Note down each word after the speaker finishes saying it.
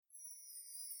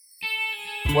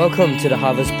Welcome to the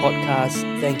Harvest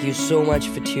Podcast. Thank you so much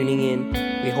for tuning in.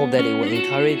 We hope that it will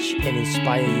encourage and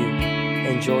inspire you.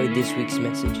 Enjoy this week's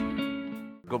message.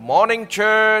 Good morning,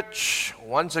 church.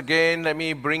 Once again, let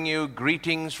me bring you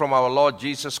greetings from our Lord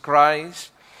Jesus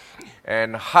Christ.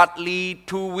 And hardly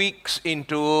 2 weeks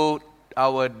into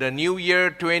the new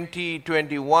year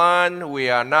 2021, we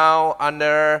are now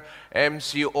under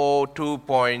MCO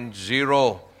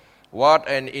 2.0. What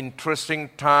an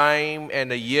interesting time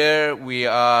and a year we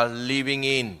are living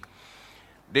in.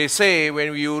 They say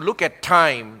when you look at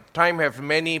time has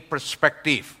many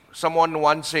perspectives. Someone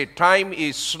once said, time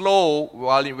is slow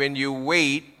when you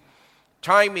wait.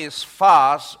 Time is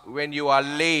fast when you are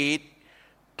late.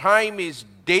 Time is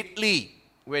deadly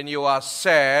when you are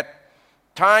sad.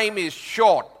 Time is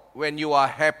short when you are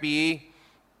happy.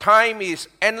 Time is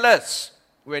endless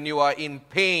when you are in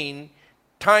pain.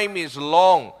 Time is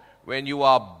long when you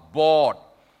are bored.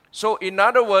 So in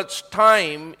other words,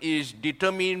 time is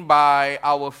determined by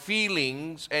our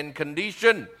feelings and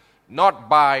condition, not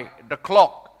by the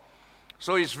clock.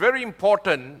 So it's very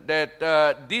important that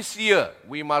this year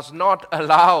we must not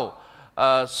allow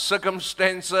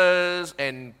circumstances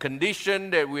and condition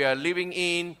that we are living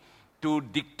in to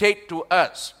dictate to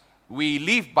us. We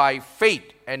live by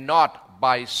faith and not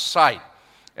by sight.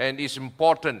 And it's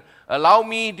important. Allow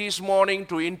me this morning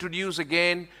to introduce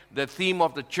again the theme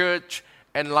of the church,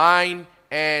 Align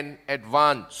and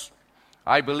Advance.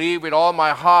 I believe with all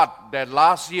my heart that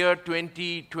last year,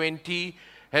 2020,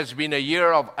 has been a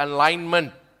year of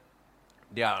alignment.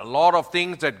 There are a lot of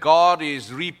things that God is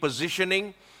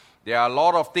repositioning. There are a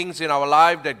lot of things in our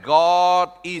life that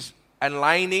God is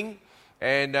aligning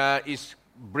and is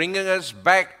bringing us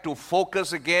back to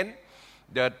focus again.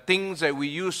 The things that we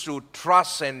used to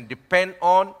trust and depend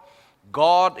on,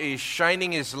 God is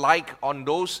shining His light on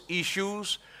those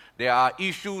issues. There are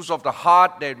issues of the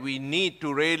heart that we need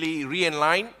to really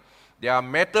realign. There are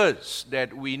matters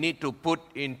that we need to put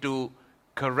into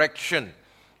correction.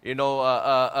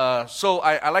 So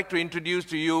I like to introduce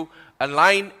to you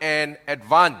Align and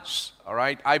Advance. All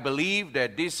right, I believe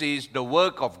that this is the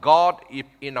work of God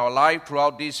in our life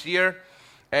throughout this year.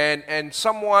 And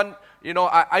someone,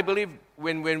 I believe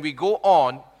when we go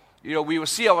on, we will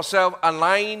see ourselves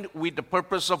aligned with the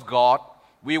purpose of God.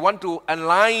 We want to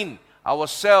align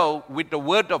ourselves with the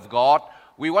Word of God.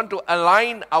 We want to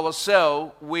align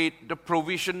ourselves with the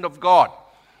provision of God.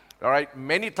 All right.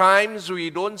 Many times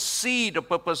we don't see the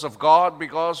purpose of God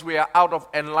because we are out of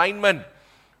alignment.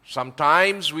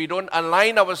 Sometimes we don't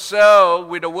align ourselves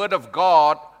with the Word of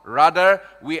God. Rather,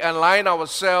 we align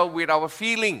ourselves with our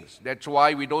feelings. That's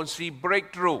why we don't see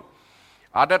breakthrough.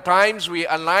 Other times we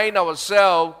align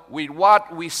ourselves with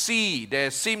what we see.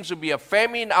 There seems to be a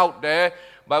famine out there,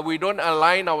 but we don't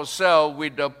align ourselves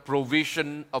with the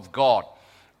provision of God.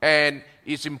 And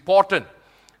it's important.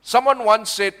 Someone once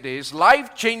said this,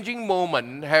 life-changing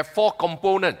moments have 4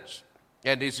 components.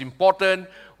 And it's important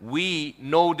we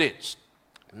know this.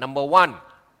 Number 1,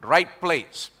 right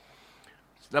place.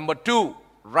 Number 2,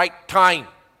 right time.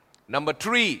 Number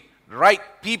 3,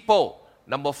 right people.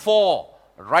 Number 4,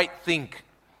 right think.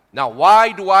 Now,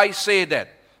 why do I say that?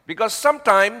 Because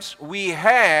sometimes we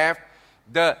have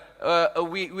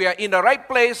we are in the right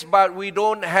place, but we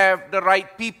don't have the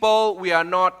right people. We are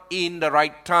not in the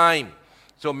right time.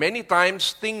 So many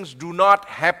times things do not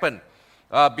happen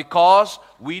because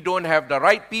we don't have the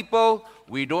right people.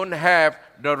 We don't have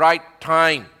the right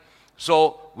time.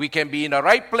 So we can be in the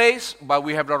right place, but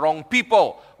we have the wrong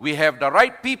people. We have the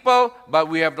right people, but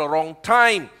we have the wrong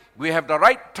time. We have the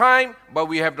right time, but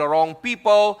we have the wrong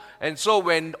people. And so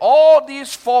when all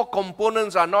these 4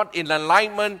 components are not in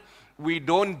alignment, we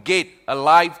don't get a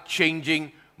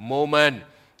life-changing moment.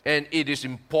 And it is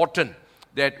important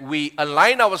that we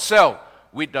align ourselves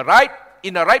with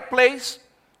in the right place,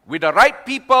 with the right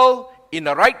people, in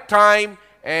the right time.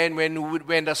 And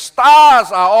when the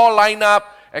stars are all lined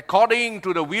up according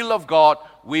to the will of God,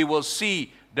 we will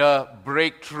see the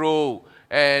breakthrough.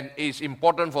 And it's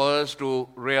important for us to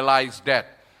realize that.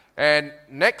 And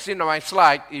next in my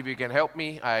slide, if you can help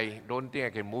me, I don't think I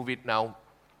can move it now.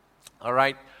 All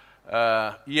right.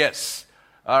 Yes.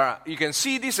 You can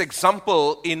see this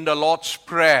example in the Lord's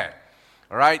Prayer.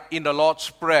 All right. In the Lord's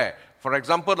Prayer. For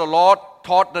example, the Lord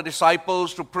taught the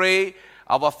disciples to pray,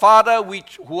 Our Father,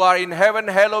 who are in heaven,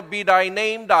 hallowed be thy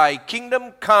name. Thy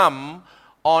kingdom come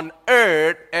on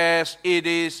earth as it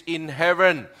is in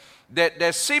heaven. That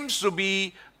there seems to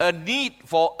be a need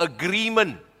for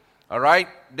agreement. All right?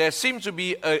 There seems to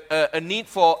be a need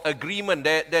for agreement.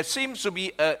 There seems to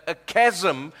be a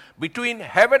chasm between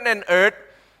heaven and earth,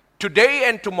 today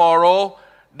and tomorrow,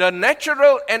 the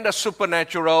natural and the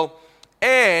supernatural.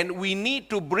 and we need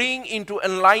to bring into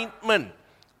alignment.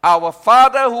 Our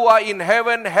Father who art in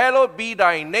heaven, hallowed be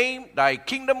thy name, thy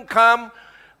kingdom come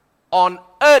on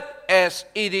earth as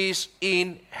it is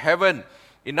in heaven.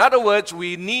 In other words,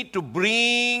 we need to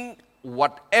bring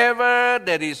whatever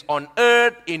that is on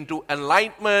earth into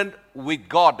alignment with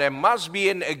God. There must be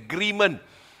an agreement.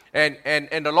 And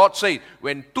the Lord said,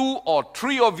 when 2 or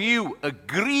 3 of you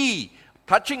agree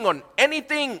touching on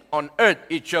anything on earth,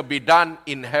 it shall be done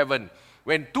in heaven.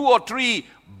 When 2 or 3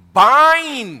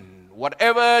 bind,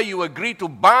 whatever you agree to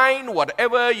bind,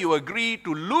 whatever you agree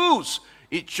to loose,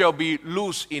 it shall be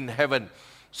loose in heaven.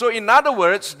 So in other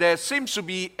words, there seems to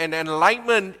be an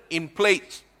alignment in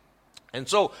place. And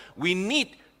so we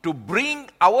need to bring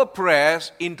our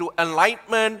prayers into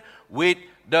alignment with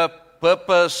the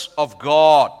purpose of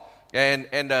God. And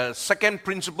the second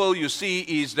principle you see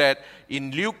is that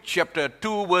in Luke chapter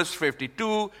 2 verse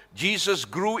 52, Jesus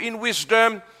grew in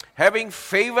wisdom, having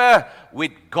favor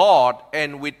with God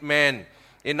and with men.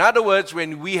 In other words,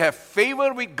 when we have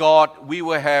favor with God, we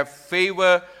will have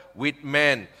favor with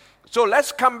men. So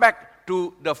let's come back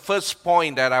to the first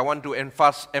point that I want to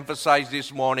emphasize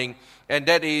this morning, and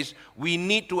that is we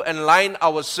need to align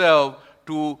ourselves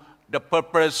to the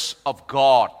purpose of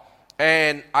God.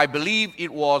 And I believe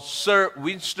it was Sir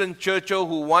Winston Churchill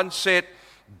who once said,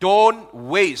 don't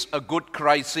waste a good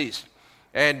crisis.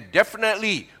 And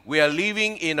definitely we are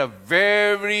living in a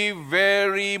very,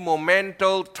 very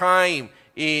monumental time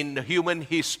in human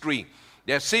history.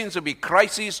 There seems to be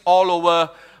crises all over,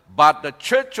 but the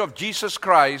Church of Jesus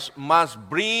Christ must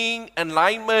bring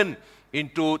alignment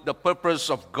into the purpose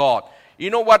of God.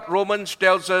 You know what Romans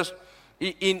tells us?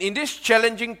 In this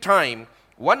challenging time,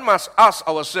 one must ask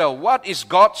ourselves, what is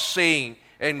God saying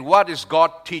and what is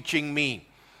God teaching me?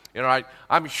 You know, right?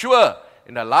 I'm sure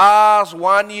in the last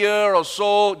 1 year or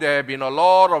so, there have been a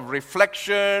lot of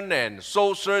reflection and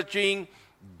soul searching.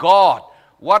 God,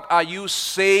 what are you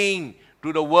saying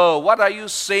to the world? What are you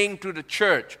saying to the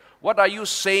church? What are you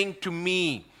saying to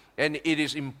me? And it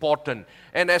is important.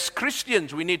 And as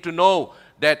Christians, we need to know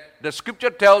that the scripture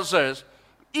tells us,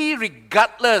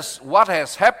 irregardless what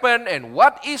has happened and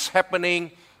what is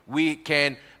happening, we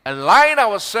can align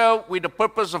ourselves with the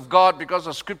purpose of God, because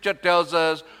the scripture tells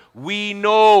us we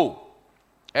know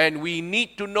and we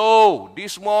need to know.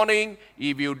 This morning,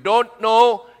 if you don't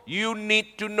know, you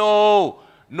need to know.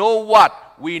 Know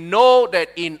what? We know that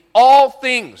in all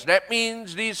things, that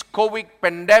means this COVID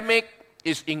pandemic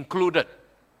is included.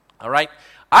 All right?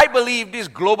 I believe this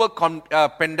global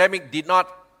pandemic did not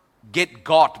get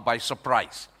God by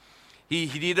surprise. He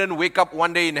didn't wake up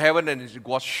one day in heaven and he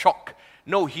was shocked.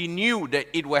 No, he knew that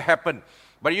it would happen.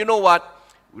 But you know what?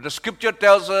 The scripture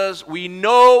tells us we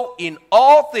know in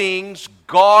all things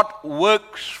God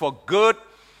works for good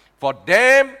for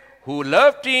them who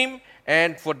loved him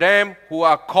and for them who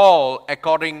are called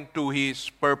according to his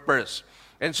purpose.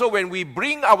 And so when we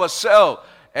bring ourselves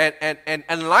and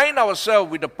align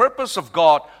ourselves with the purpose of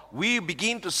God, we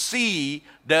begin to see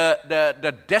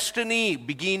the destiny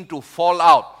begin to fall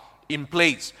out in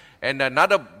place. And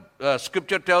another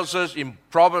scripture tells us in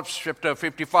Proverbs chapter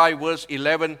 55 verse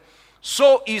 11,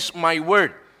 so is my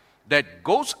word that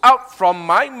goes out from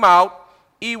my mouth,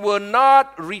 it will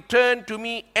not return to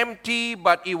me empty,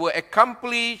 but it will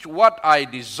accomplish what I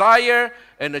desire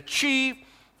and achieve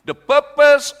the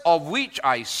purpose of which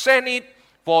I sent it.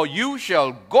 For you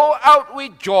shall go out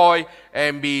with joy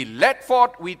and be led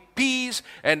forth with peace,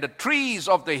 and the trees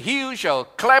of the hill shall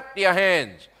clap their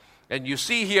hands. And you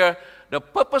see here, the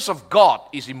purpose of God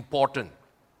is important.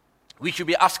 We should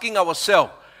be asking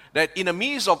ourselves that in the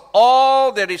midst of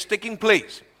all that is taking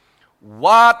place,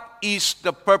 what is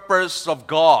the purpose of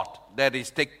God that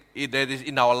is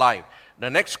in our life? The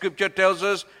next scripture tells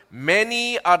us,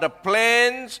 many are the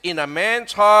plans in a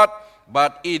man's heart,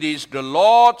 but it is the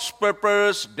Lord's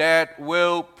purpose that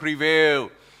will prevail.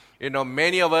 You know,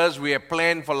 many of us, we have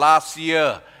planned for last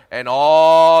year, and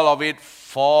all of it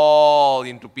fall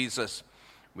into pieces.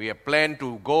 We have planned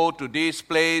to go to this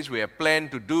place, we have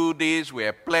planned to do this, we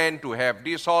have planned to have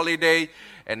this holiday,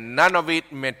 and none of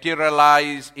it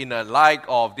materialized in the light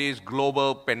of this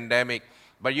global pandemic.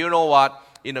 But you know what?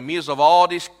 In the midst of all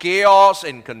this chaos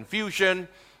and confusion,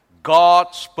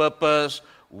 God's purpose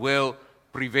will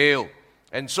prevail.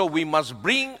 And so we must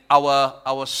bring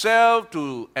ourselves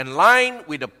to align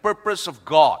with the purpose of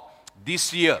God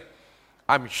this year.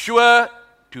 I'm sure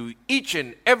to each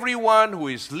and everyone who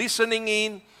is listening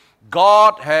in,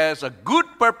 God has a good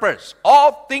purpose.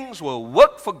 All things will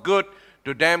work for good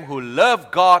to them who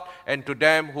love God and to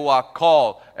them who are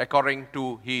called according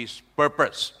to his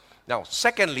purpose. Now,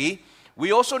 secondly,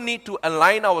 we also need to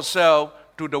align ourselves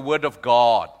to the Word of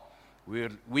God.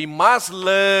 We must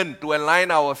learn to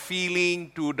align our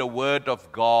feeling to the Word of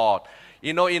God.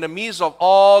 You know, in the midst of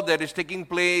all that is taking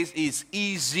place, it's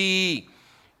easy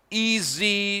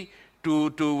to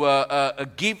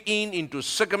give in into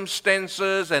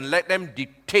circumstances and let them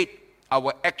dictate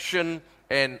our action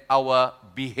and our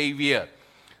behavior.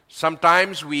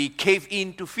 Sometimes we cave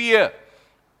in to fear.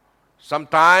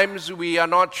 Sometimes we are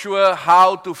not sure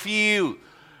how to feel.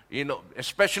 You know,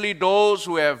 especially those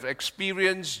who have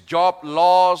experienced job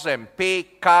loss and pay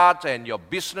cuts, and your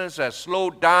business has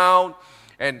slowed down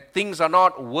and things are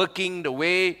not working the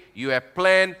way you have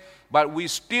planned, but we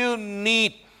still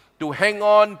need to hang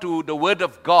on to the Word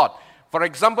of God. For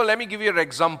example, let me give you an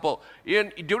example.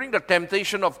 During the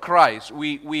temptation of Christ,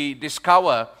 we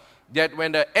discover that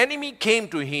when the enemy came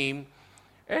to him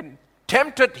and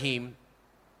tempted him,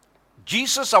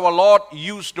 Jesus our Lord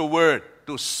used the word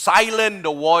to silence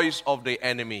the voice of the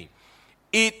enemy.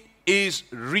 It is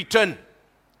written.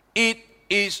 It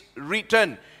is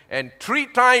written. And 3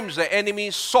 times the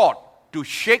enemy sought to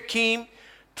shake him.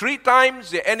 3 times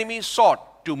the enemy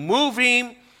sought to move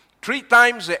him. 3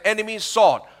 times the enemy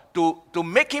sought to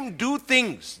make him do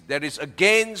things that is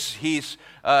against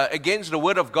the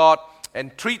word of God.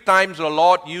 And 3 times the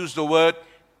Lord used the word,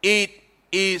 it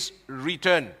is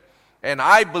written. And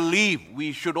I believe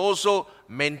we should also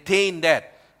maintain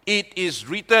that. It is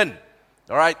written.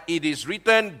 All right, it is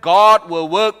written, God will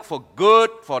work for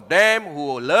good for them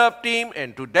who loved Him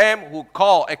and to them who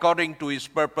call according to His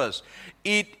purpose.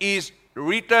 It is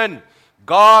written,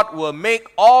 God will make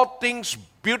all things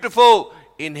beautiful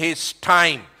in His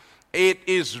time. It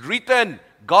is written,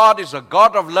 God is a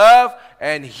God of love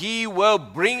and He will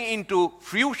bring into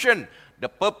fruition the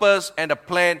purpose and the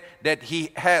plan that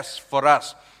He has for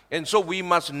us. And so we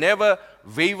must never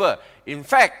waver. In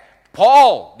fact,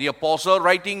 Paul, the apostle,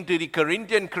 writing to the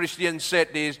Corinthian Christians,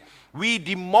 said this, we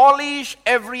demolish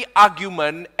every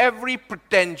argument, every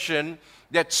pretension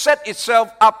that set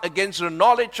itself up against the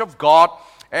knowledge of God,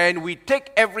 and we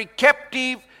take every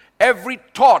captive, every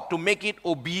thought to make it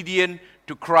obedient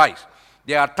to Christ.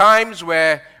 There are times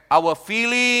where our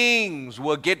feelings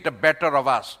will get the better of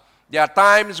us. There are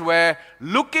times where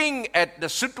looking at the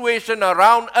situation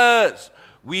around us,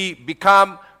 we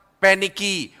become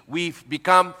panicky, we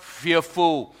become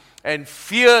fearful. And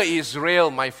fear is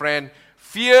real, my friend.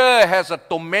 Fear has a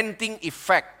tormenting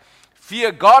effect.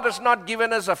 Fear, God has not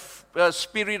given us a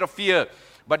spirit of fear,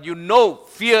 but you know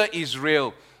fear is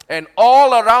real. And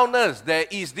all around us, there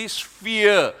is this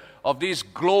fear of this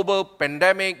global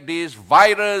pandemic, this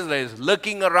virus that is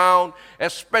lurking around,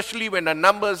 especially when the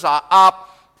numbers are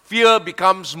up, fear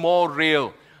becomes more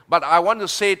real. But I want to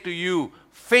say to you,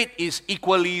 faith is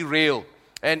equally real.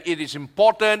 And it is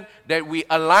important that we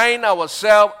align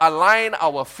ourselves, align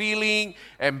our feeling,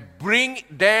 and bring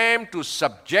them to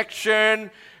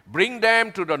subjection, bring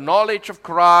them to the knowledge of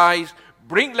Christ,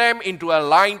 bring them into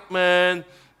alignment,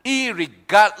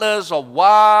 irregardless of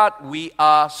what we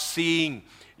are seeing.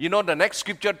 You know, the next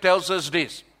scripture tells us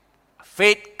this.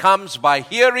 Faith comes by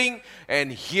hearing,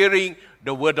 and hearing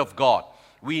the word of God.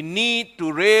 We need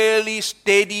to really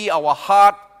steady our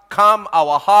heart, calm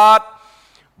our heart,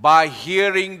 by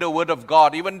hearing the word of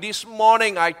God. Even this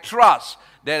morning, I trust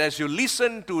that as you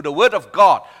listen to the word of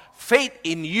God, faith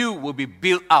in you will be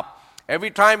built up.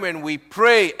 Every time when we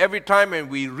pray, every time when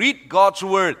we read God's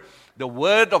word, the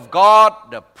word of God,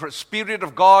 the Spirit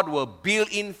of God will build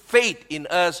in faith in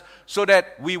us so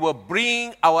that we will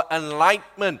bring our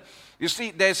enlightenment. You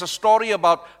see, there's a story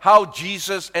about how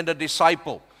Jesus and the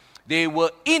disciple, they were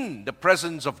in the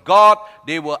presence of God.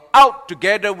 They were out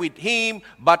together with Him.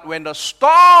 But when the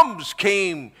storms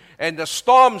came, and the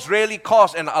storms really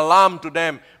caused an alarm to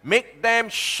them, make them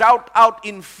shout out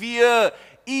in fear,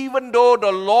 even though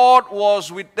the Lord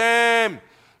was with them.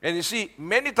 And you see,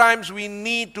 many times we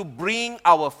need to bring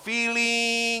our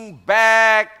feeling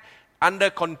back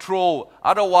under control.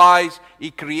 Otherwise,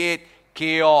 it creates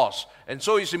chaos. And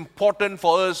so it's important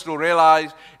for us to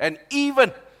realize, and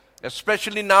even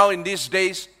especially now in these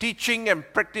days, teaching and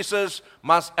practices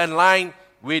must align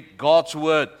with God's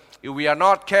word. If we are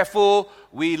not careful,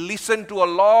 we listen to a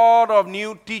lot of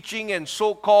new teaching and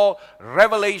so-called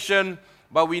revelation,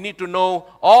 but we need to know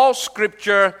all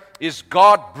scripture is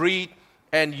God-breathed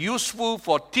and useful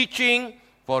for teaching,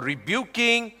 for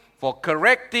rebuking, for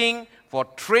correcting, for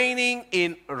training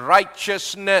in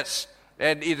righteousness.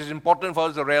 And it is important for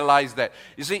us to realize that.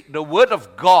 You see, the word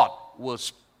of God will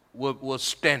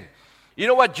stand. You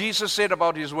know what Jesus said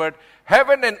about His word?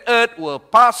 Heaven and earth will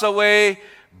pass away,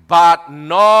 but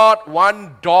not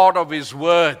one dot of His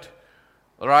word,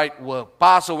 right, will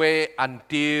pass away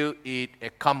until it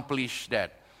accomplishes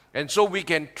that. And so we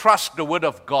can trust the Word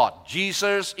of God.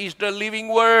 Jesus is the living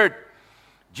Word.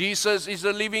 Jesus is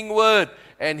the living Word,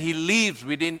 and He lives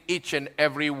within each and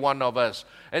every one of us.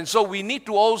 And so we need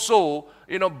to also,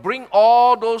 bring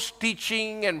all those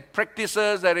teaching and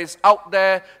practices that is out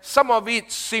there, some of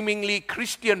it seemingly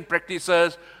Christian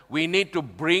practices, we need to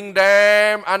bring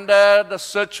them under the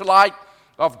searchlight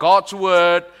of God's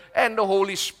Word and the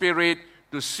Holy Spirit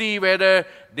to see whether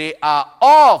they are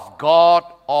of God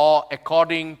or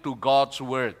according to God's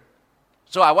Word.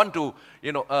 So I want to,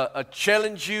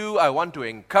 challenge you. I want to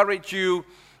encourage you.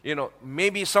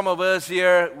 Maybe some of us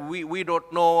here, we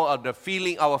don't know our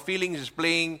feelings is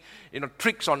playing,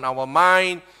 tricks on our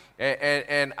mind,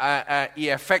 and it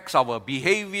affects our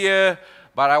behavior.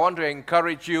 But I want to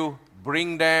encourage you,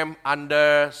 bring them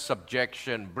under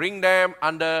subjection. Bring them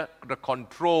under the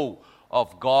control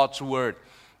of God's Word.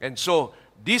 And so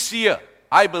this year,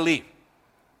 I believe,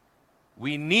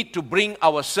 we need to bring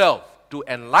ourselves to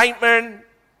enlightenment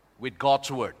with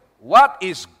God's Word. What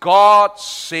is God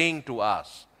saying to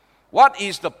us? What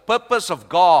is the purpose of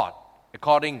God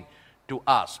according to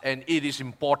us? And it is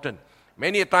important.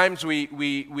 Many times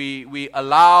we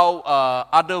allow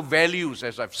other values.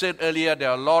 As I've said earlier, there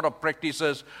are a lot of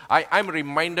practices. I'm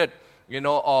reminded,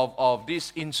 of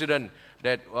this incident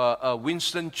that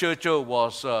Winston Churchill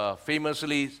was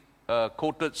famously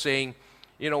quoted saying,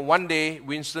 one day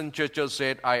Winston Churchill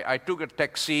said, I took a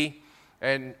taxi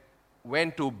and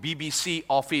went to BBC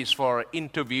office for an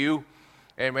interview.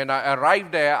 And when I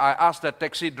arrived there, I asked the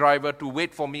taxi driver to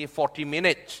wait for me 40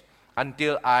 minutes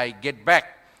until I get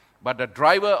back. But the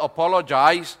driver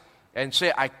apologized and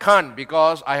said, I can't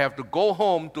because I have to go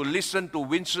home to listen to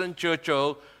Winston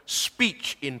Churchill's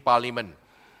speech in Parliament.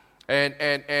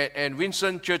 And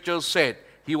Winston Churchill said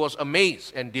he was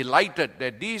amazed and delighted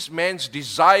that this man's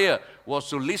desire was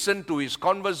to listen to his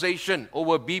conversation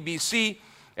over BBC.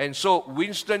 And so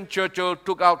Winston Churchill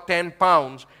took out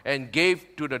 £10 and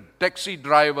gave to the taxi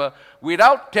driver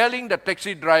without telling the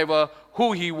taxi driver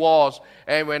who he was.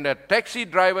 And when the taxi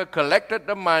driver collected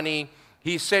the money,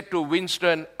 he said to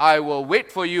Winston, I will wait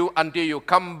for you until you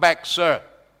come back, sir.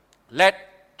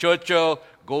 Let Churchill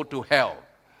go to hell.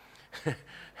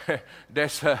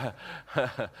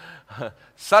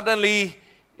 Suddenly,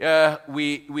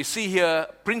 we see here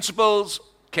principles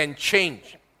can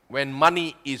change when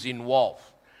money is involved.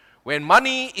 When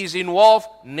money is involved,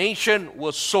 nation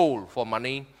was sold for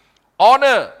money.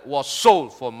 Honor was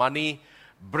sold for money.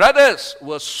 Brothers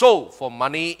were sold for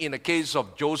money in the case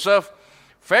of Joseph.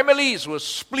 Families were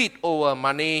split over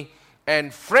money.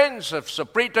 And friends have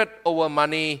separated over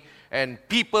money. And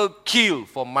people killed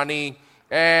for money.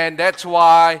 And that's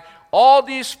why all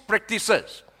these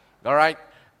practices,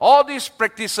 all these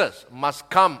practices must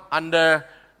come under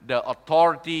the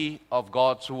authority of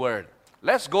God's Word.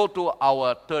 Let's go to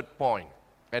our third point,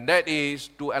 and that is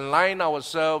to align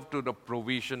ourselves to the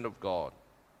provision of God.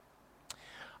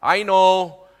 I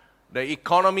know the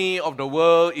economy of the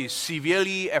world is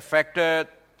severely affected.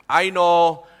 I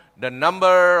know the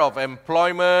number of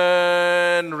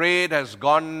employment rate has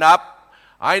gone up.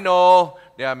 I know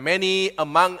there are many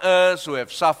among us who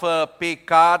have suffered pay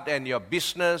cut and your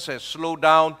business has slowed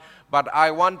down. But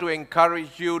I want to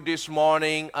encourage you this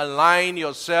morning, align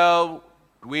yourself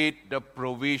with the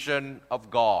provision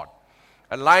of God.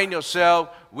 Align yourself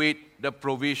with the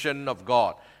provision of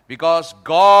God. Because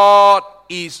God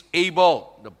is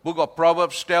able. The book of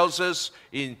Proverbs tells us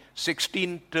in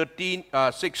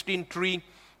 16:3,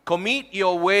 commit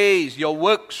your ways, your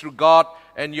works to God,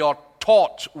 and your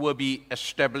thoughts will be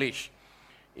established.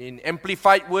 In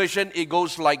Amplified Version, it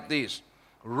goes like this.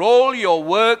 Roll your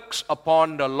works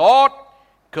upon the Lord,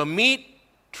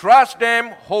 trust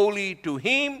them wholly to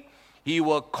Him. He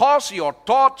will cause your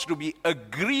thoughts to be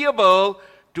agreeable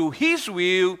to His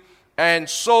will, and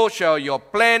so shall your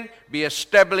plan be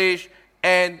established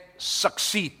and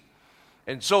succeed.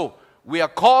 And so, we are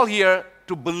called here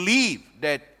to believe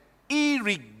that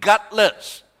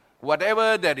irregardless,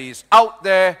 whatever that is out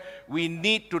there, we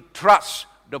need to trust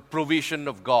the provision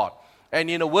of God. And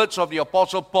in the words of the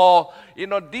Apostle Paul,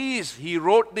 he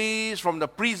wrote these from the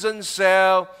prison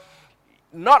cell,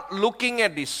 not looking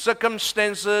at the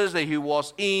circumstances that he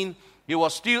was in. He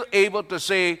was still able to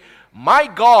say, my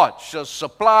God shall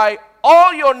supply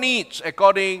all your needs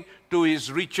according to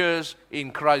His riches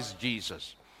in Christ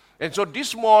Jesus. And so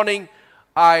this morning,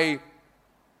 I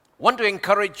want to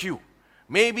encourage you.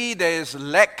 Maybe there is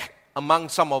lack among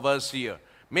some of us here.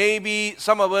 Maybe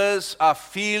some of us are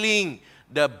feeling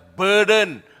the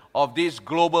burden of this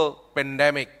global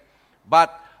pandemic.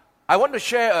 But I want to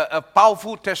share a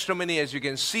powerful testimony, as you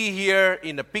can see here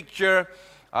in the picture.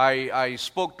 I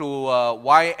spoke to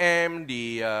YM,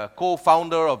 the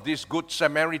co-founder of this Good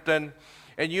Samaritan.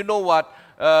 And you know what?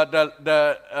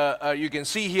 You can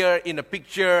see here in the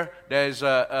picture, there's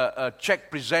a check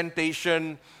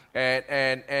presentation.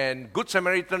 And Good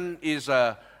Samaritan is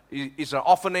an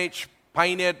orphanage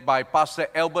pioneered by Pastor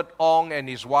Albert Ong and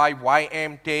his wife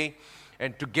YM Tay.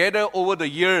 And together over the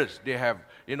years, they have,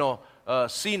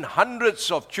 seen hundreds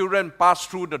of children pass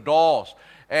through the doors.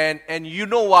 And you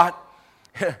know what?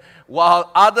 While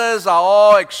others are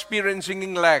all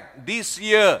experiencing lack,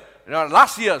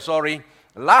 last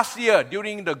year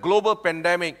during the global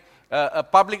pandemic, a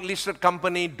public listed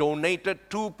company donated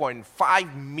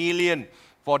 2.5 million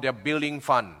for their building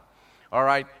fund. All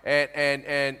right,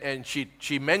 and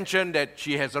she mentioned that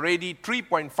she has already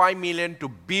 3.5 million to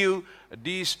build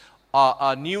this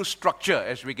new structure,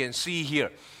 as we can see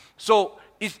here. So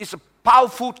it's a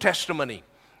powerful testimony.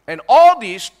 And all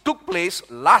this took place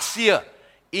last year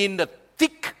in the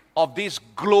thick of this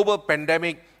global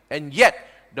pandemic, and yet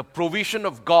the provision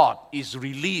of God is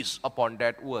released upon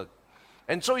that work.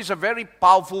 And so it's a very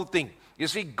powerful thing. You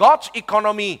see, God's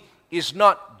economy is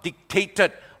not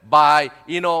dictated by,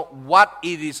 what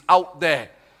it is out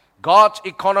there. God's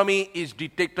economy is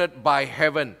dictated by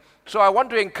heaven. So I want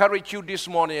to encourage you this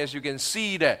morning, as you can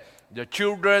see that the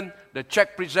children, the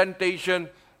check presentation,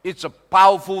 it's a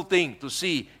powerful thing to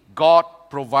see God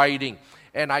providing.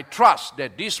 And I trust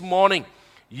that this morning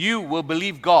you will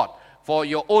believe God for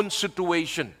your own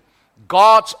situation.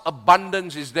 God's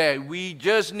abundance is there. We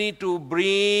just need to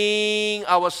bring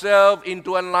ourselves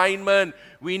into alignment.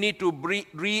 We need to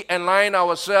realign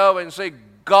ourselves and say,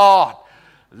 God,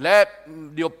 let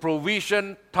your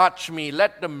provision touch me.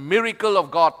 Let the miracle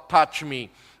of God touch me.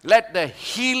 Let the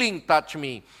healing touch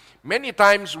me. Many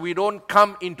times we don't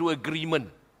come into agreement.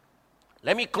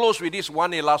 Let me close with this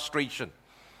one illustration.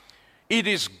 It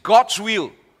is God's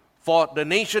will for the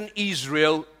nation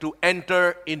Israel to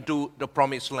enter into the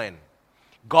promised land.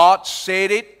 God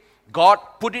said it. God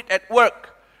put it at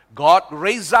work. God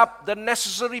raised up the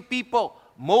necessary people,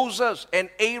 Moses and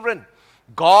Aaron.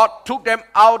 God took them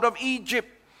out of Egypt.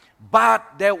 But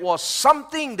there was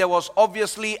something that was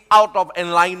obviously out of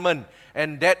alignment,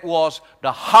 and that was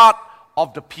the heart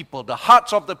of the people. The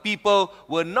hearts of the people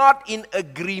were not in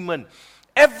agreement.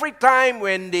 Every time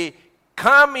when they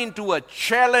come into a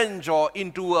challenge or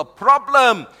into a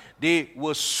problem, they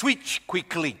will switch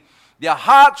quickly. Their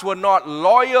hearts were not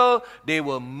loyal. They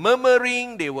were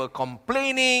murmuring. They were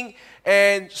complaining.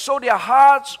 And so their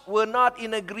hearts were not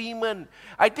in agreement.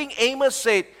 I think Amos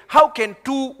said, how can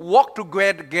two walk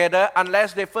together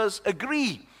unless they first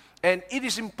agree? And it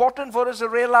is important for us to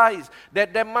realize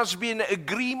that there must be an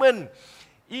agreement.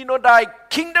 Thy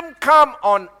kingdom come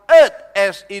on earth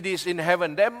as it is in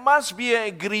heaven. There must be an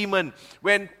agreement.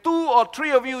 When 2 or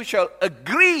 3 of you shall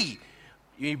agree,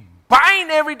 you bind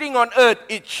everything on earth,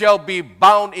 it shall be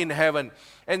bound in heaven.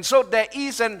 And so there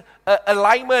is an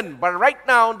alignment. But right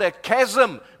now, the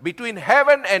chasm between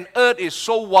heaven and earth is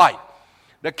so wide.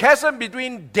 The chasm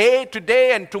between day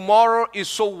today and tomorrow is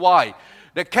so wide.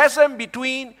 The chasm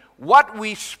between what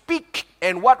we speak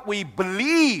and what we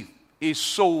believe is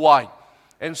so wide.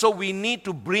 And so we need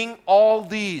to bring all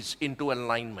these into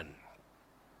alignment.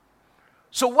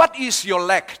 So what is your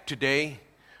lack today?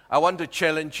 I want to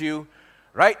challenge you.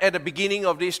 Right at the beginning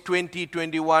of this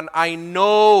 2021, I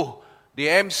know the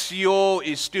MCO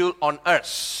is still on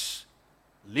us,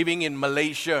 living in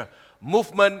Malaysia,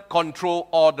 movement control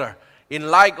order, in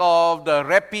light of the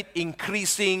rapid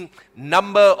increasing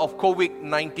number of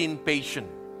COVID-19 patients.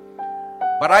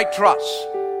 But I trust,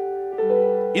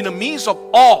 in the midst of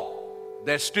all,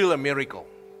 there's still a miracle.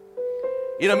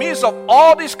 In the midst of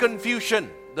all this confusion,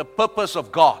 the purpose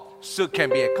of God still can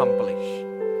be accomplished.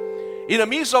 In the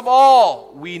midst of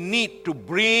all, we need to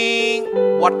bring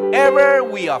whatever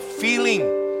we are feeling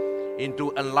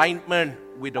into alignment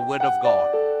with the Word of God.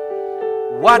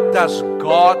 What does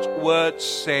God's Word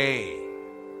say?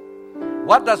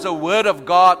 What does the Word of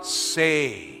God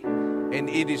say? And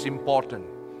it is important.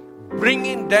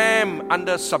 Bringing them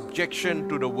under subjection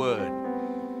to the Word.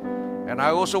 And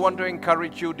I also want to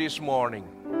encourage you this morning.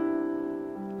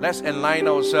 Let's align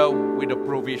ourselves with the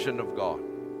provision of God.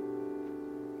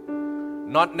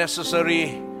 Not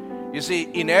necessary. You see,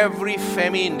 in every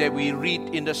famine that we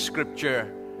read in the Scripture,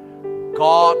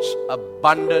 God's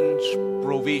abundance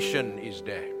provision is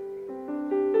there.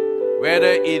 Whether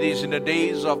it is in the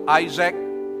days of Isaac,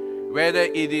 whether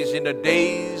it is in the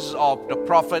days of the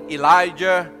prophet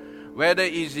Elijah, whether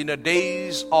it is in the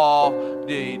days of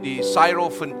the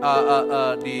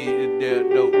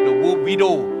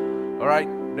widow, all right,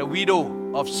 the widow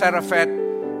of Zarephath,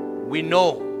 we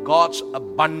know God's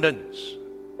abundance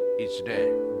is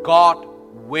there. God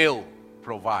will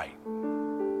provide.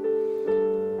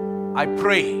 I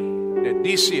pray that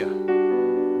this year,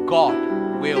 God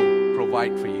will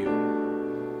provide for you.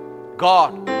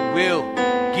 God will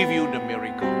give you the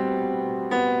miracle.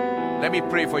 Let me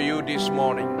pray for you this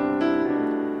morning.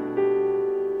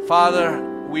 Father,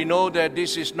 we know that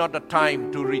this is not the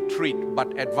time to retreat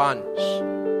but advance.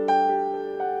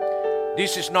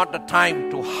 This is not the time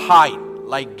to hide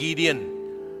like Gideon,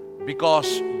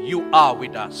 because you are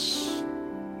with us.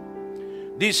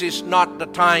 This is not the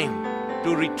time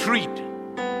to retreat,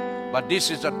 but this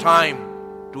is the time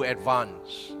to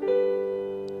advance.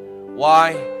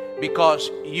 Why? Because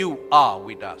you are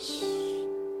with us.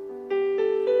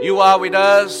 You are with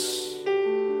us.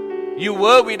 You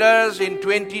were with us in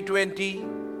 2020.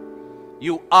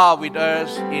 You are with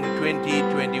us in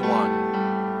 2021.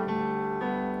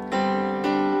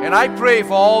 And I pray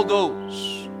for all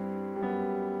those,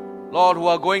 Lord, who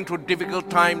are going through difficult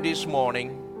time this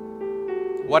morning,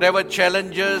 whatever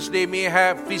challenges they may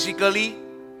have physically,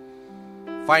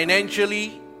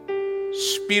 financially,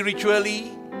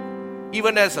 spiritually,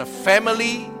 even as a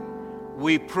family,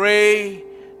 we pray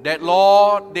that,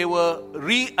 Lord, they will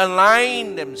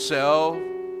realign themselves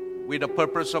with the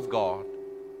purpose of God.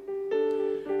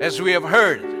 As we have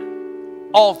heard,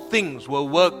 all things will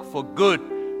work for good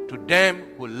to them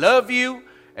who love you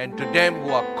and to them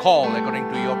who are called according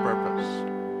to your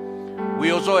purpose.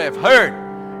 We also have heard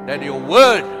that your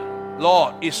word,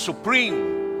 Lord, is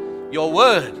supreme. Your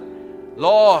word,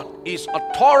 Lord, is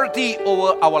authority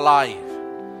over our life.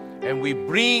 And we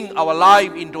bring our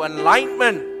life into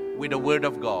alignment with the word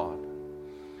of God.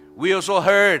 We also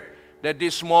heard that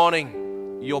this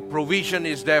morning your provision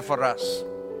is there for us.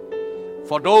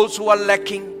 For those who are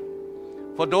lacking,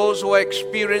 for those who are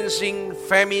experiencing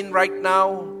famine right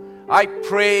now, I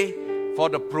pray for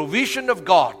the provision of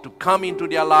God to come into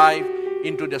their life,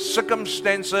 into their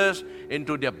circumstances,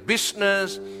 into their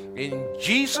business. In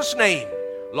Jesus' name,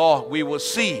 Lord, we will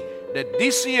see that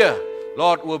this year,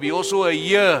 Lord, will be also a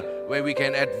year where we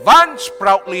can advance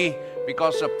proudly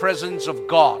because the presence of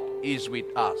God is with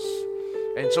us.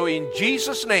 And so in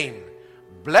Jesus' name,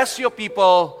 bless your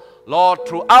people, Lord,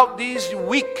 throughout this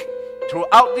week,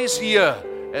 throughout this year,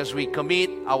 as we commit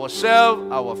ourselves,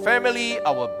 our family,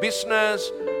 our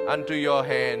business unto your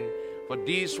hand. For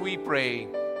this we pray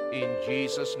in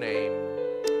Jesus' name.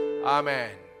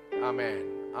 Amen. Amen.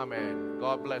 Amen.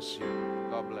 God bless you.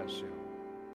 God bless you.